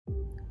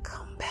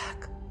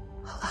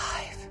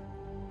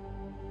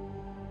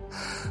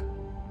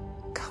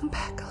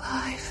back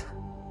alive.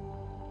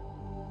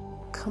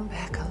 Come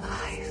back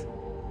alive.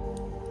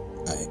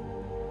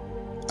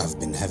 I've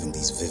been having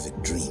these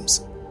vivid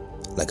dreams,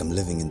 like I'm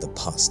living in the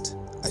past.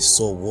 I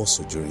saw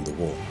Warsaw during the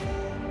war.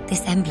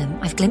 This emblem,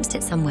 I've glimpsed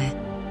it somewhere.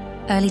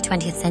 Early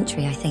 20th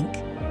century, I think.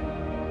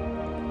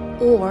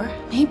 Or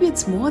maybe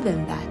it's more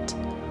than that.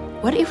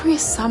 What if we're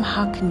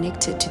somehow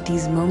connected to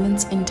these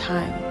moments in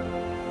time?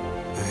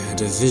 I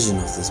had a vision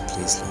of this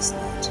place last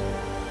night.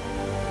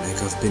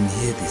 Like I've been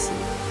here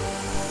before.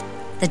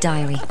 The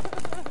diary.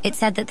 It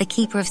said that the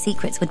Keeper of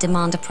Secrets would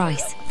demand a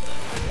price.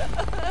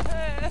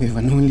 We've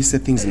unknowingly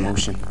set things in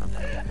motion.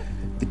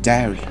 The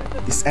diary,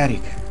 this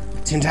attic,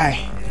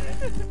 Tendai.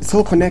 It's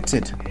all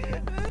connected.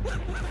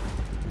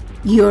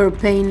 Your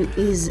pain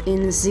is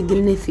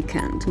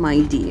insignificant,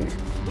 my dear.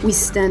 We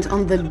stand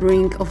on the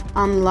brink of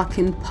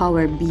unlocking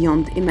power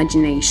beyond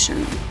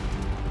imagination.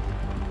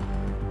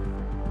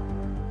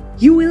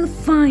 You will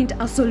find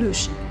a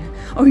solution,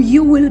 or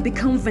you will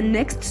become the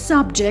next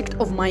subject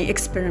of my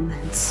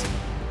experiments.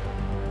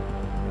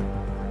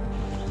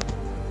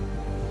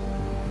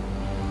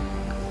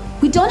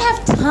 We don't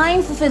have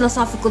time for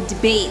philosophical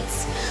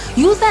debates.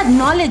 Use that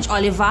knowledge,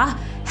 Oliver.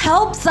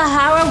 Help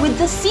Sahara with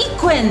the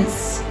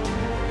sequence.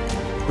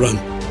 Run.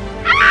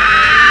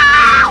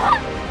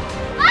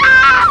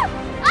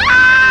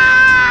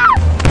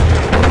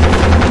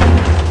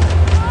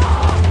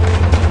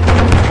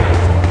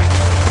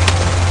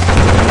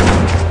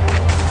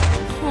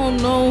 Oh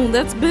no,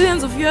 that's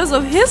billions of years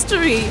of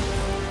history.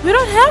 We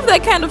don't have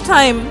that kind of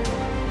time.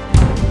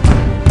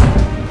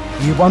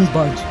 You won't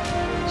budge.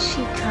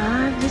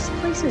 Chica, this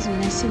place is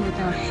messing with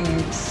our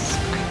heads.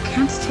 I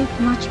can't take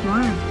much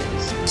more of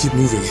this. Keep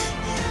moving.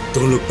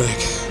 Don't look back.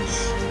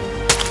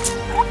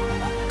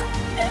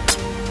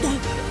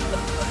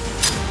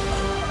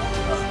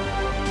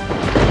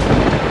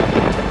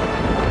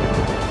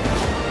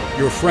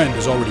 Your friend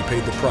has already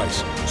paid the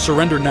price.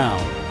 Surrender now,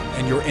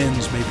 and your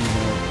ends may be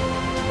more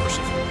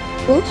merciful.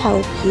 We'll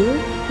help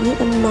you. We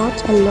are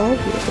not alone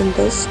in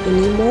this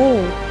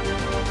anymore.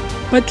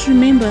 But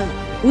remember,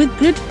 with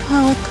great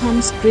power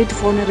comes great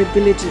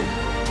vulnerability.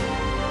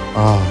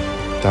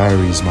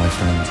 Diaries, my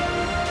friend.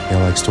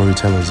 They're like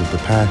storytellers of the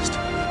past,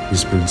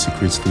 whispering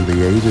secrets through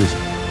the ages.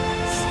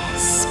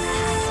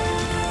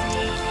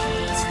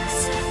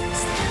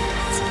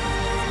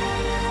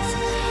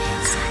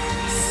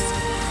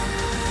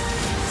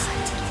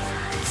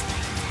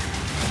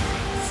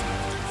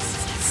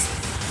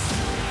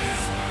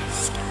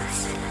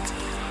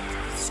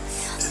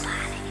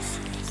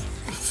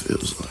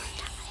 Feels like